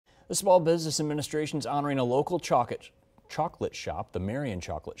The Small Business Administration is honoring a local chocolate shop, the Marion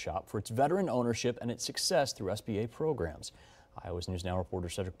Chocolate Shop, for its veteran ownership and its success through SBA programs. Iowa's News Now reporter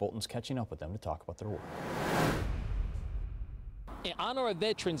Cedric Bolton's catching up with them to talk about their work. In honor of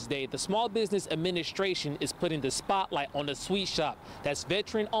Veterans Day, the Small Business Administration is putting the spotlight on the sweet shop that's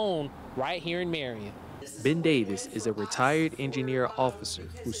veteran-owned right here in Marion. Ben Davis is a retired engineer officer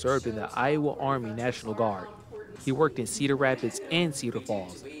who served in the Iowa Army National Guard. He worked in Cedar Rapids and Cedar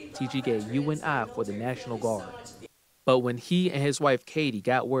Falls, teaching at UNI for the National Guard. But when he and his wife Katie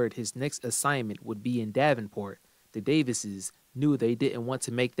got word his next assignment would be in Davenport, the Davises knew they didn't want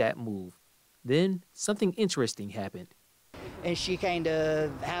to make that move. Then something interesting happened. And she kind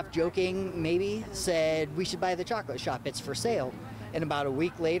of half joking maybe said, "We should buy the chocolate shop, it's for sale." And about a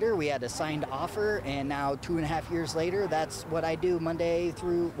week later, we had a signed offer, and now 2.5 years later, that's what I do Monday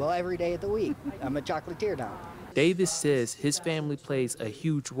through, well, every day of the week. I'm a chocolatier now. Davis says his family plays a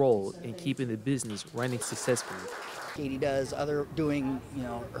huge role in keeping the business running successfully. Katie does doing,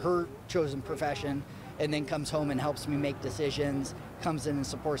 her chosen profession, and then comes home and helps me make decisions, comes in and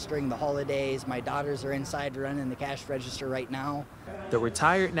supports during the holidays. My daughters are inside running the cash register right now. The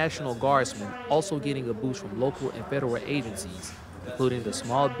retired National Guardsmen also getting a boost from local and federal agencies, including the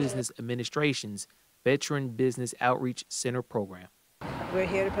Small Business Administration's Veteran Business Outreach Center program. We're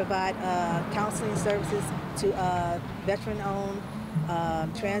here to provide counseling services to veteran-owned,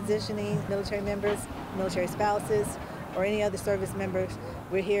 transitioning military members, military spouses, or any other service members.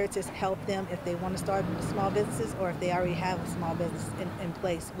 We're here to help them if they want to start small businesses or if they already have a small business in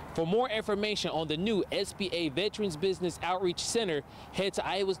place. For more information on the new SBA Veterans Business Outreach Center, head to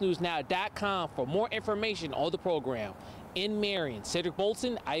iowasnewsnow.com for more information on the program. In Marion, Cedric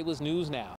Bolton, Iowa's News Now.